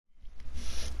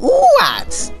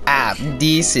What's up?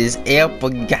 This is Apple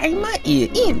Gamer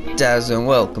it and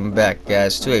welcome back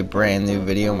guys to a brand new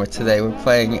video where today we're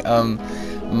playing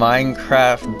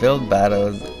Minecraft build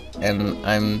battles, and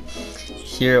I'm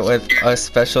here with a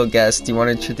special guest. Do you want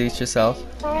to introduce yourself?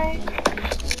 Hi.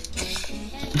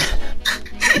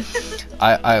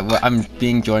 I'm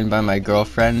being joined by my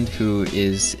girlfriend who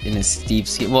is in a Steve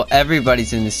skin. Well,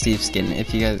 everybody's in a Steve skin.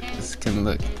 If you guys can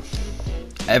look,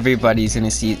 everybody's in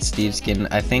a Steve skin.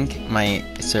 I think my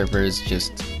server is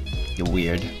just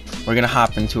weird. We're gonna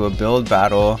hop into a build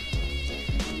battle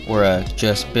or a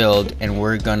just build, and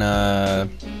we're gonna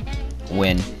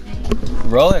win.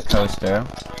 Roller coaster.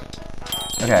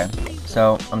 Okay,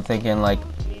 so I'm thinking like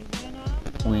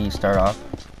we start off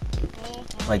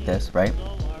like this, right?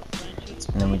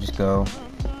 And then we just go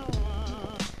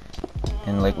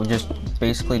and like we just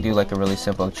basically do like a really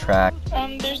simple track.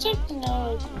 There's like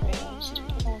no rails to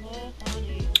put on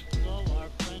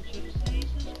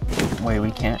it. Wait,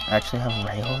 we can't actually have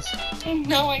rails?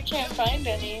 No, I can't find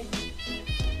any.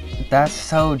 That's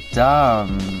so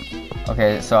dumb.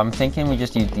 Okay, so I'm thinking we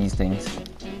just use these things.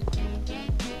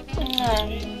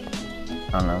 I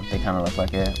don't know, they kind of look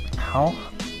like it. How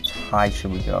high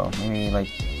should we go? Maybe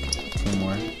like 2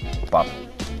 more. Bop,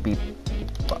 beep,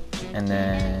 bop. And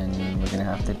then we're gonna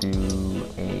have to do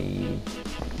a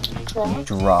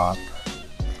drop.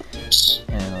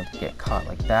 And it'll get caught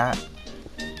like that.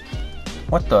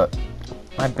 What the?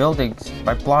 My buildings,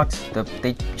 my blocks,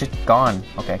 they just gone.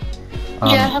 Okay.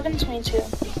 Yeah, it happened to me too.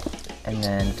 And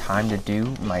then time to do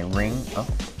my ring of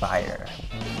fire.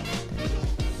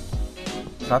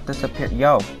 Stop disappear.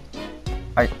 Yo,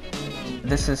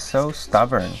 this is so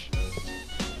stubborn.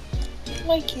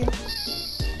 Like you.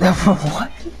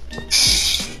 What?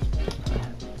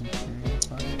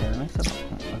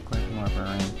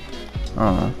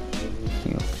 Oh,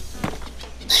 cute.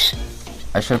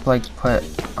 I should like put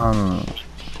a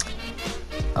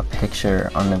picture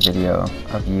on the video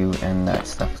of you and that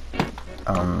stuff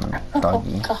doggy. Oh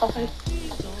god.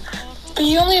 But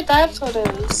you only have bad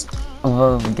photos.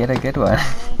 Well, get a good one.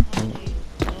 Okay,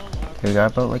 we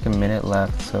got about like a minute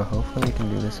left, so hopefully we can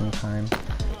do this in time.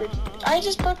 I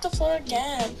just broke the floor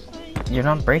again. You're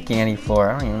not breaking any floor.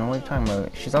 I don't even know what you're talking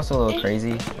about. She's also a little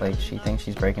crazy. Like, she thinks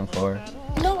she's breaking floor.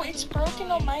 No, it's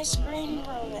broken on my screen,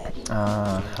 Roman.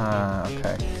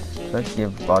 Okay. Let's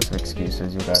give lots of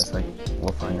excuses, you guys. Like,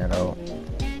 we'll find it out.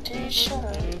 Dude, shut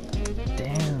up.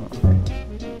 Damn.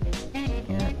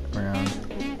 Yeah, around.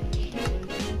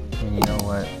 And you know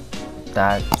what?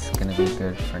 That's gonna be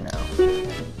good for now. Dude,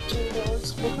 that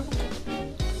looks good.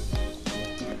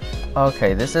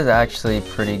 Okay, this is actually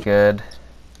pretty good.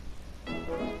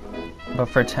 But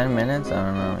for 10 minutes, I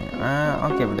don't know.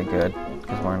 I'll give it a good,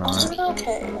 because why not? It's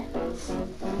okay.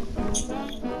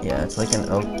 Yeah, it's like an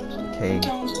okay, I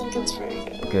don't think it's very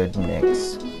good good.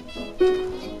 mix.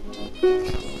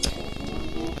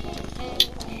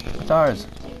 What's ours?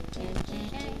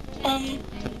 I mean,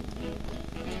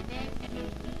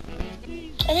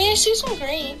 I see some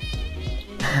green.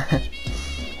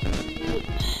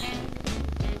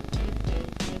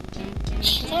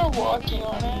 People are walking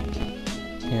on it.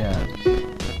 Yeah.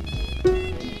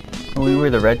 We were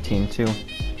the red team too.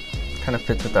 Kind of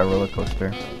fits with our roller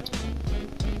coaster.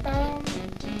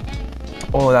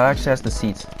 Oh, that actually has the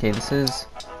seats. Okay, this is.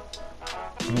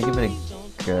 I'm gonna give it a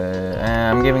good.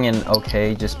 I'm giving it an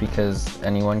okay just because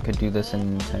anyone could do this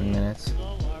in 10 minutes.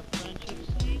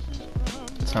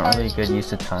 It's not really a good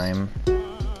use of time.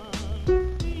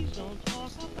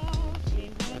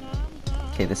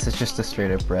 Okay, this is just a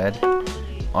straight up red.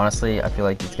 Honestly, I feel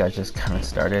like these guys just kind of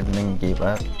started and then gave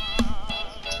up.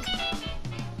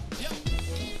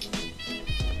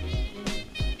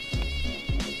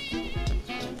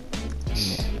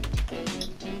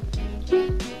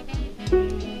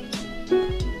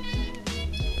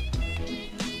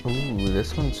 Ooh,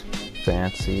 this one's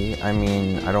fancy. I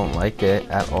mean, I don't like it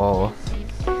at all,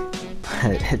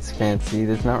 but it's fancy.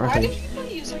 There's not Why really. do people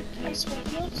use, like, I swear,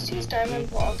 people just use diamond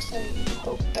blocks and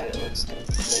hope that it looks good. Like,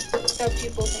 that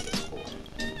people think it's cool.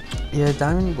 Yeah,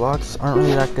 diamond blocks aren't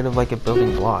really that good of like a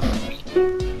building block.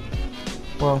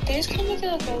 Well, They just kind of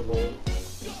feel like ugly.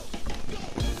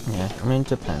 yeah, I mean, it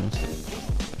depends.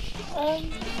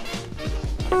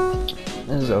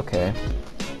 This is okay,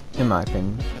 in my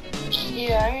opinion.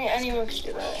 Yeah, I mean, anyone could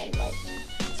do that in like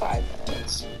 5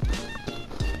 minutes.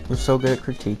 We're so good at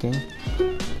critiquing.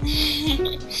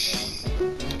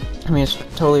 I mean, it's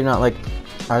totally not like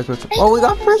ours was. Oh, we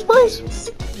got first place!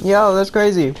 Yo, that's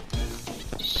crazy.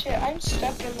 Shit, I'm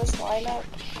stuck in this lineup.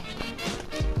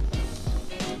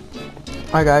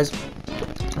 Alright, guys,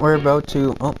 we're about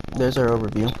to. Oh, there's our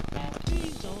overview.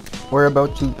 we're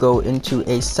about to go into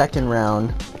a second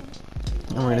round,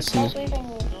 and we're gonna see.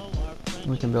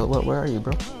 We can build. What? Where are you,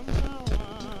 bro?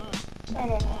 I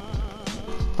don't know.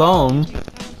 Phone.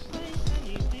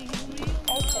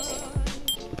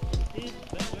 Okay.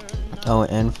 Oh,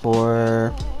 and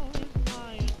for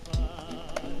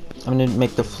I'm gonna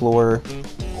make the floor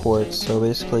quartz. So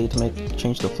basically, to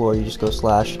change the floor, you just go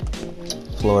slash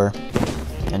floor,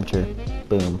 enter,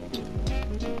 boom,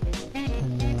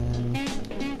 and then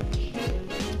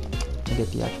I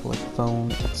get the actual like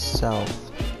phone itself.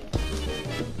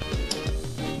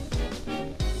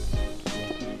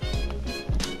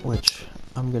 Which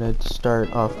I'm gonna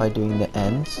start off by doing the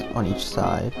ends on each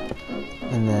side,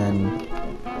 and then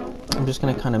I'm just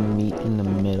gonna kind of meet in the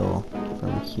middle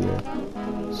from here.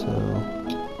 So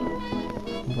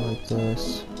go like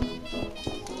this,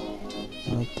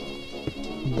 like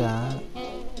that,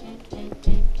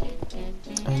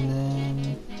 and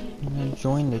then I'm gonna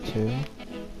join the two,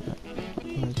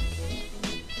 like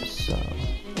so,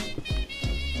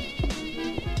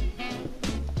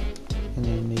 and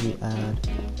then maybe add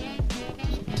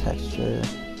some texture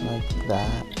like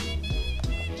that.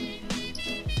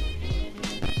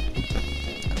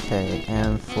 Okay,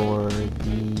 and for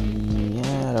the,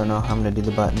 I don't know how I'm gonna do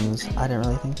the buttons. I didn't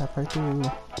really think that part through.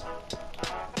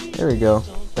 There we go.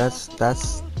 That's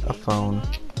a phone.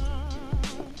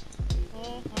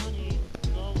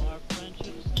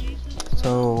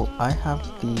 So I have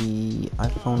the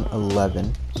iPhone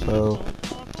 11. So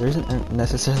there isn't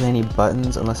necessarily any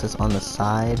buttons unless it's on the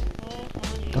side.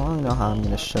 Don't really know how I'm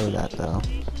gonna show that though.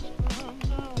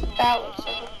 That looks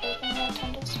like a freaking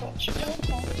Nintendo Switch.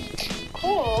 Okay.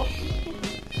 Cool.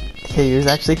 Okay, yours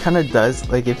actually kind of does,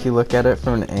 like if you look at it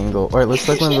from an angle, or it looks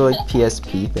like one of the like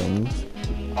PSP things.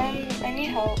 I need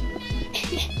help.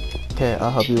 Okay,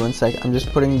 I'll help you 1 sec. I'm just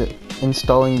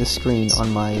installing the screen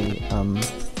on my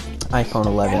iPhone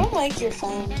 11. I don't like your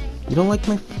phone. You don't like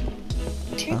my?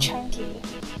 Too chunky.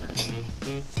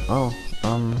 Oh,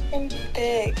 And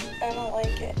big. I don't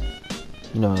like it.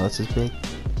 you know what else is big?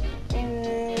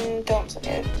 Don't say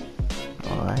it.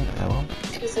 Alright, I will.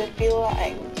 Because it'd be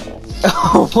lying.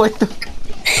 Oh, what the?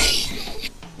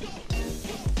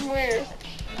 Where?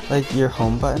 Like your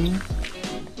home button?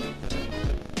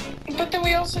 But then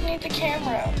we also need the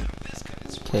camera.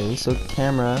 Okay, so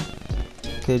camera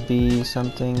could be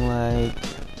something like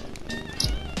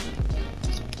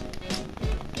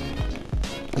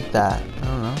that. I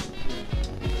don't know.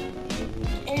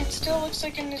 And it still looks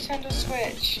like a Nintendo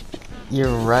Switch.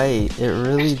 You're right. It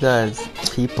really does.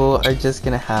 People are just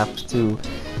gonna have to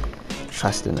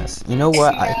trust in us. You know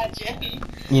what?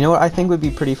 You know what I think would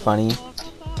be pretty funny?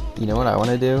 You know what I want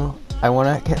to do? I want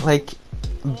to get like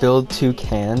build two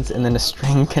cans and then a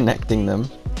string connecting them.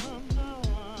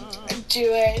 Do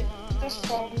it. The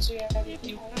phones we have. Did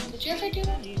you ever do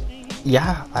that?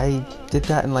 Yeah, I did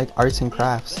that in like arts and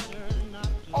crafts.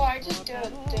 Oh, I just did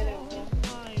it.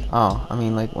 Oh, I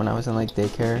mean like when I was in like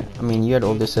daycare. I mean you had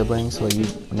older siblings, so like, you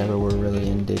never were really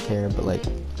in daycare, but like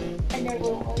I never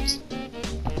was.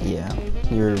 yeah,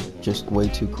 you're just way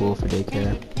too cool for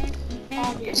daycare.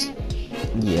 Obviously.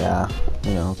 Yeah,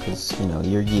 you know, cause you know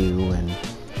you're you and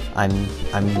I'm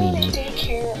me.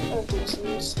 Daycare of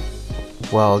losers.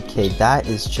 Well, okay, that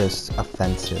is just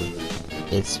offensive.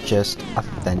 It's just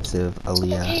offensive,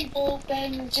 Aaliyah. Okay, well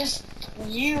then just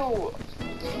you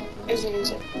is a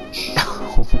loser.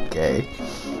 Okay.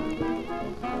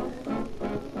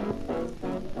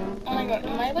 Oh my god,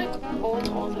 in my like old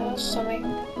house, so my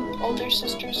older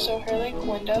sister, so her like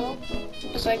window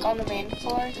was like on the main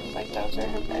floor, 'cause like that was where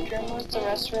her bedroom was. The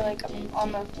rest were like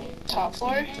on the top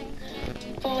floor.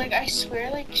 But like I swear,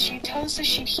 like she tells us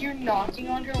she'd hear knocking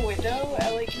on her window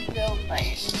at like middle of the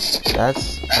night.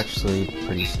 That's actually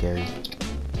pretty scary.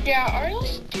 Yeah, are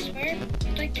like these weird,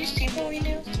 like these people we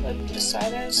knew lived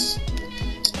beside us,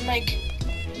 and like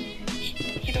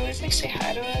he'd always like say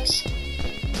hi to us.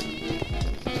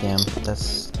 Damn,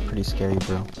 that's pretty scary,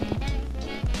 bro.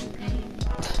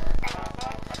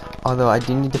 Although I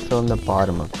do need to fill in the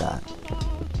bottom of that.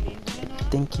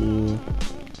 Thank you.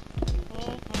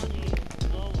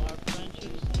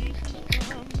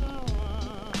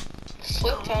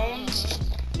 Flip phones.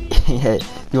 Yeah,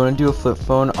 you want to do a flip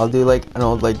phone? I'll do like an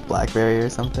old like BlackBerry or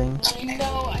something.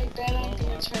 No, I bet I'm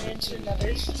gonna turn into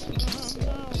another Switch.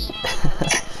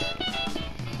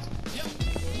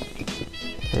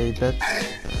 Okay,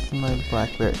 that's my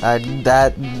BlackBerry.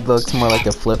 That looks more like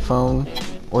a flip phone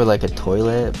or like a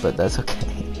toilet, but that's okay.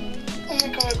 Oh my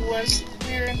god, once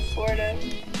we were in Florida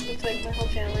with like my whole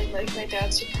family, like my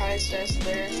dad surprised us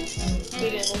there. We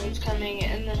didn't know he was coming,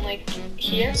 and then like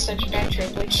he had such a bad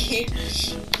trip. Like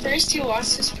first he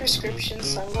lost his prescription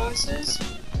sunglasses,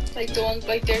 like the ones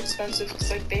like they're expensive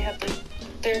because like they had like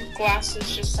their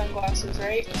glasses, just sunglasses,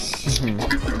 right? Mm-hmm.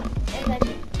 And then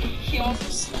he also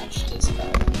smashed his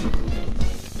phone.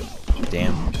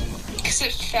 Damn. Because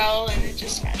it fell and it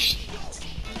just smashed.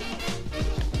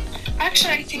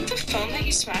 Actually, I think the phone that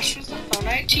he smashed was the phone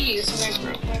I had to use when I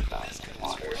broke my phone in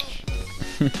water.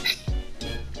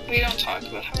 We don't talk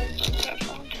about how I broke that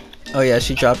phone. Oh yeah,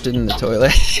 she dropped it in the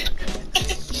toilet.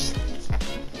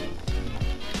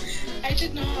 I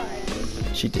did not.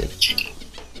 She did.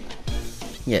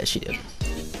 Yeah, she did.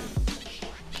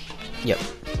 Yep.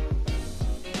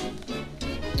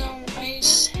 No, I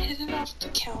hit it off the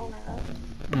counter.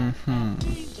 Mm-hmm.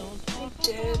 I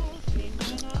did.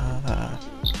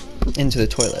 Into the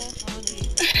toilet.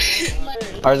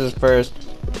 Ours is first.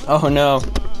 Oh no.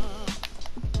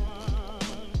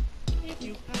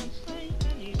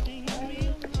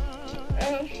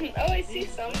 Oh, I see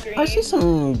some green. I see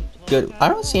some good. I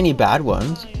don't see any bad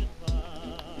ones.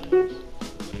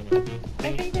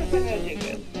 I think we're gonna do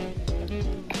good.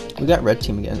 We got red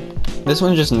team again. This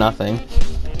one's just nothing.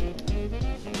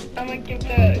 I'm gonna give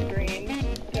the green.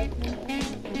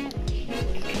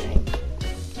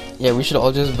 Yeah, we should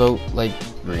all just vote like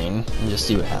green and just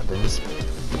see what happens.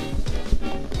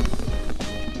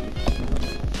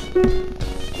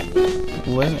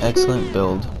 What an excellent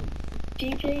build.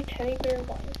 DJ Teddy Bear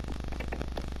 1.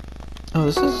 Oh,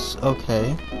 this is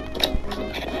okay.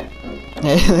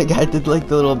 Hey, the guy did like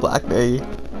the little blackberry.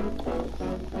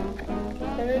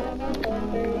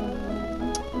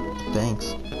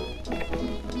 Thanks.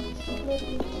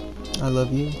 I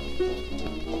love you.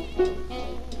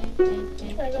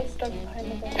 I got stuck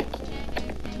behind the box.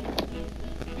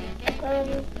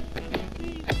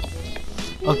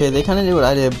 Okay, they kind of did what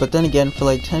I did, but then again, for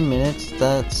like 10 minutes,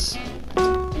 that's...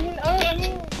 I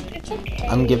mean, it's okay.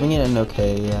 I'm giving it an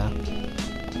okay, yeah.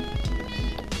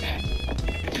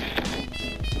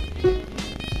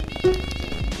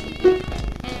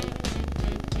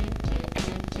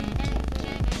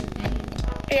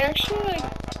 They actually,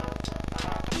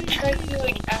 like, tried to,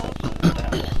 like, out.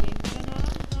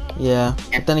 Yeah,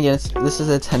 but then again, this is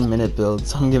a 10-minute build,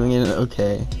 so I'm giving it an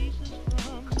okay.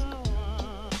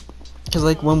 Cause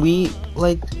like when we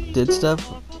like did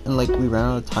stuff and like we ran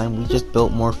out of time, we just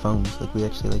built more phones. Like we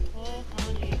actually like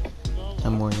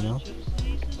have more, you know.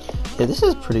 Yeah, this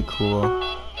is pretty cool.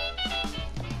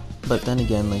 But then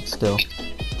again, like still,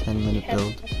 10-minute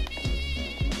build.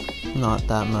 Not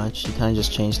that much. You kind of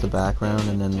just changed the background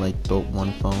and then like built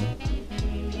one phone.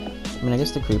 I mean, I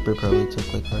guess the creeper probably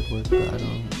took like hard work, but I don't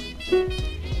know.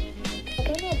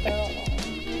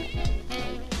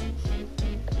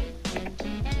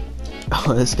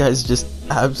 Oh, this guy's just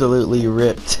absolutely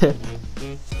ripped. I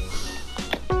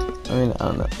mean, I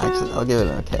don't know. Actually, I'll give it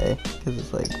an okay. Because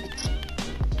it's like...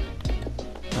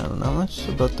 I don't know much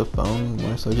about the phone.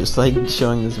 More so just like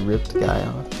showing this ripped guy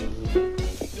off.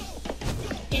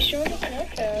 He's showing his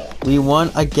knockout. We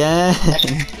won again!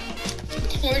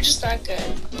 We're just that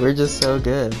good. We're just so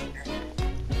good.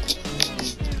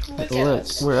 Look,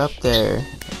 we're up there.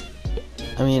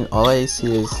 I mean, all I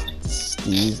see is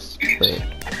Steve's, but...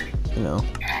 You know.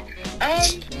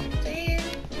 Steve.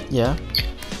 Yeah?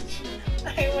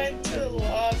 I went to the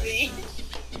lobby.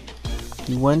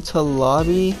 You went to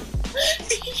lobby?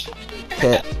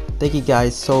 Okay, thank you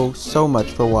guys so much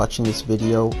for watching this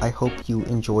video. I hope you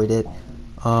enjoyed it.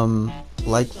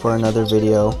 Like for another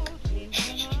video.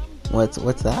 What's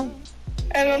that?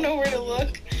 I don't know where to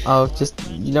look. Oh, just,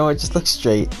 you know what, just look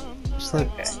straight. Just look.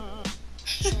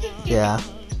 Okay. Yeah.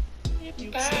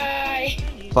 Bye.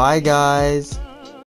 Bye guys.